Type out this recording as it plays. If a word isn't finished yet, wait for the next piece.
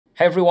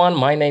Hey everyone,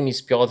 my name is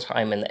Piotr,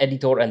 I'm an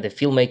editor and a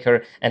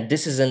filmmaker, and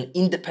this is an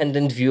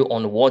independent view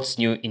on what's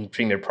new in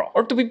Premiere Pro.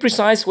 Or to be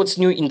precise, what's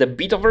new in the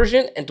beta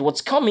version and what's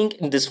coming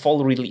in this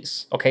fall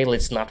release. Okay,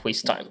 let's not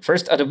waste time.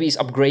 First, Adobe is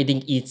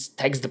upgrading its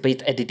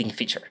text-based editing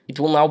feature. It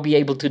will now be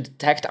able to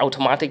detect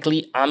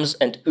automatically ums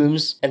and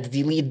ums and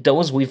delete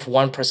those with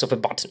one press of a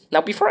button. Now,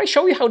 before I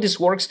show you how this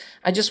works,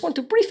 I just want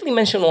to briefly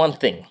mention one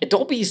thing.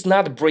 Adobe is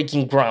not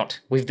breaking ground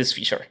with this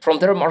feature. From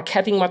their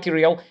marketing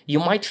material, you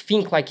might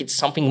think like it's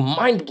something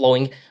mind-blowing,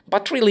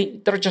 but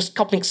really, they're just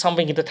copying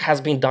something that has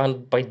been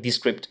done by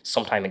Descript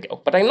some time ago.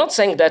 But I'm not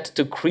saying that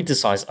to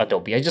criticize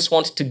Adobe, I just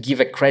want to give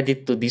a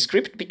credit to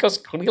Descript because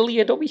clearly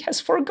Adobe has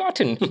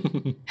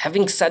forgotten.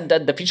 Having said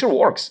that, the feature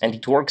works, and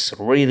it works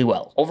really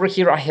well. Over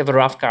here I have a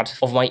rough cut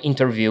of my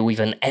interview with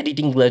an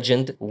editing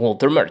legend,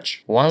 Walter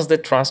Murch. Once the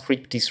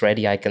transcript is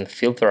ready, I can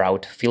filter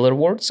out filler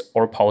words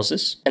or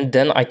pauses, and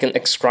then I can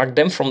extract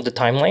them from the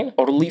timeline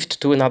or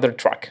lift to another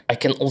track. I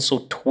can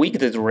also tweak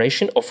the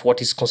duration of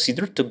what is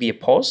considered to be a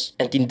pause,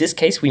 and in this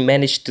case we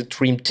managed to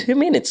trim 2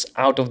 minutes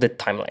out of the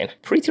timeline.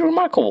 Pretty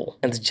remarkable.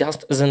 And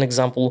just as an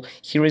example,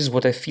 here is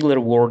what a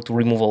filler word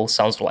removal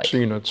sounds like.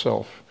 Scene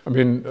itself. I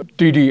mean,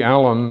 D.D.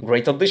 Allen.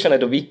 Great addition,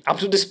 Adobe. Up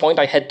to this point,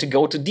 I had to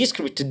go to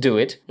Descript to do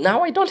it.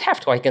 Now I don't have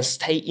to. I can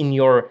stay in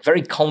your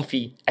very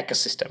comfy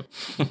ecosystem.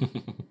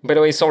 By the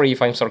way, sorry if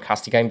I'm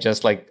sarcastic. I'm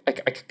just like,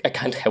 I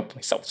can't help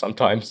myself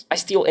sometimes. I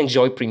still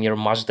enjoy Premiere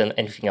much than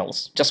anything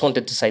else. Just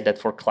wanted to say that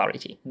for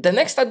clarity. The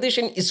next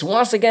addition is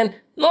once again,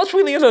 not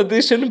really an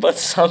addition, but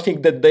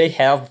something that they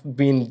have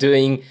been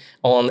doing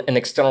on an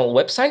external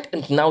website,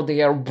 and now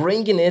they are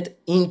bringing it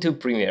into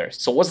Premiere.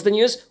 So what's the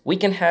news? We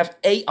can have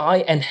AI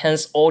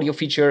enhanced audio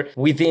feature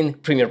within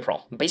Premiere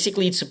Pro.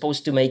 Basically, it's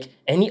supposed to make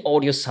any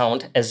audio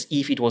sound as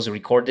if it was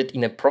recorded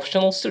in a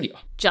professional studio.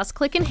 Just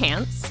click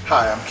Enhance.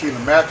 Hi, I'm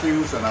Keelan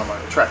Matthews, and I'm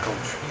a track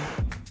coach.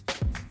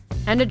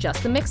 And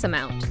adjust the mix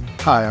amount.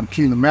 Hi, I'm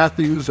Keelan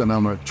Matthews, and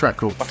I'm a track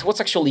coach. But what's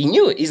actually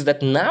new is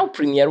that now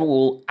Premiere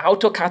will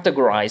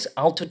auto-categorize,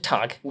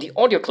 auto-tag the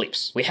audio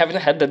clips. We haven't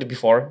had that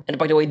before. And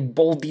by the way,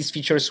 both these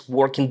features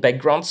work in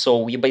background,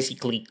 so you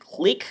basically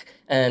click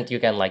and you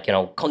can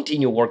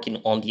continue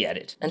working on the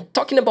edit. And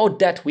talking about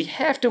that, we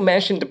have to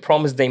mention the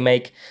promise they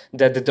make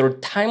that their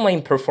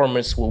timeline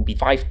performance will be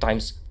 5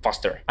 times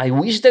faster. I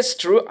wish that's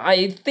true.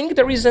 I think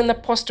there is an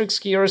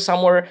apostrophe here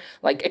somewhere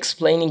like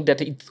explaining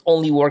that it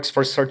only works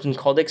for certain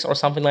codecs or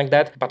something like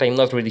that, but I'm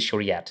not really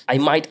sure yet. I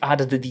might add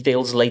the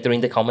details later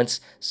in the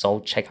comments, so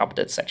check out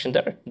that section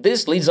there.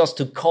 This leads us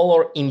to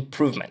color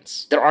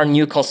improvements. There are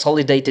new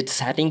consolidated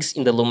settings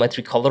in the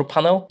Lumetri color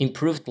panel,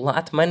 improved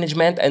LUT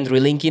management and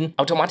relinking,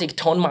 automatic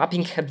tone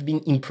mapping had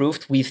been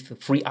improved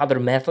with 3 other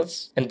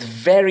methods, and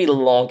very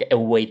long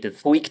awaited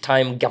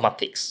QuickTime Gamma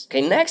Ticks.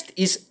 Okay, next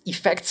is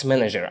Effects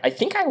Manager. I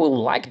think I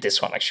will like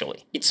this one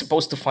actually. It's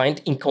supposed to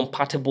find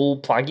incompatible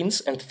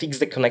plugins and fix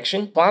the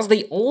connection. Plus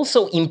they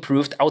also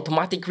improved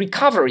automatic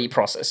recovery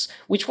process,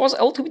 which was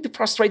a little bit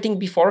frustrating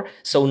before,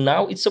 so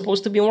now it's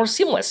supposed to be more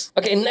seamless.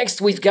 Okay,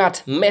 next we've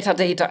got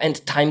metadata and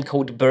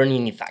timecode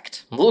burn-in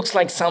effect. Looks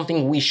like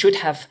something we should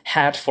have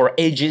had for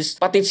ages,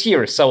 but it's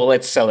here, so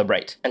let's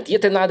celebrate. And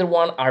yet another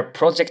one are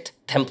project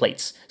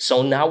templates.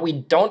 So now we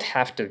don't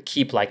have to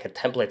keep like a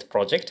template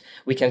project,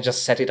 we can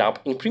just set it up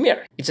in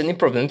Premiere. It's an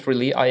improvement,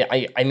 really.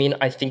 I mean,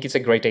 I think it's a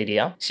great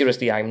idea.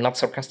 Seriously, I'm not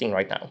sarcastic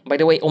right now. By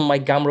the way, on my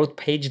Gumroad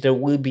page, there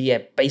will be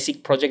a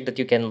basic project that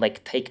you can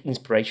like take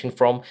inspiration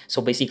from. So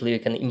basically you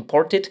can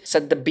import it,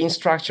 set the bin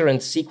structure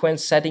and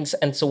sequence settings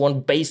and so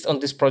on based on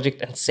this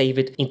project and save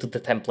it into the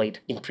template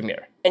in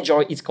Premiere.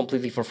 Enjoy, it's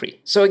completely for free.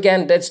 So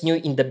again, that's new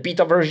in the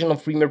beta version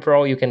of Premiere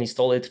Pro. You can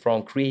install it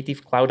from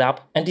Creative Cloud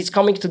app, and it's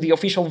coming to the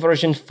official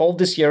version fall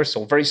this year,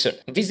 so very soon.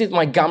 Visit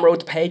my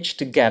Gumroad page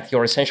to get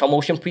your Essential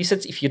Motion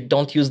presets if you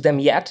don't use them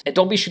yet.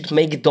 Adobe should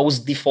make those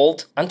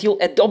default. Until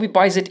Adobe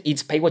buys it,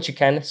 it's pay what you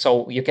can,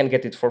 so you can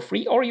get it for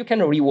free or you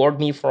can reward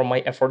me for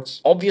my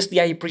efforts.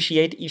 Obviously, I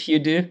appreciate if you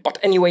do. But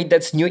anyway,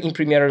 that's new in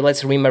Premiere.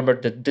 Let's remember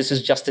that this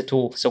is just a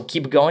tool. So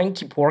keep going,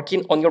 keep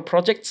working on your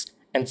projects,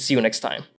 and see you next time.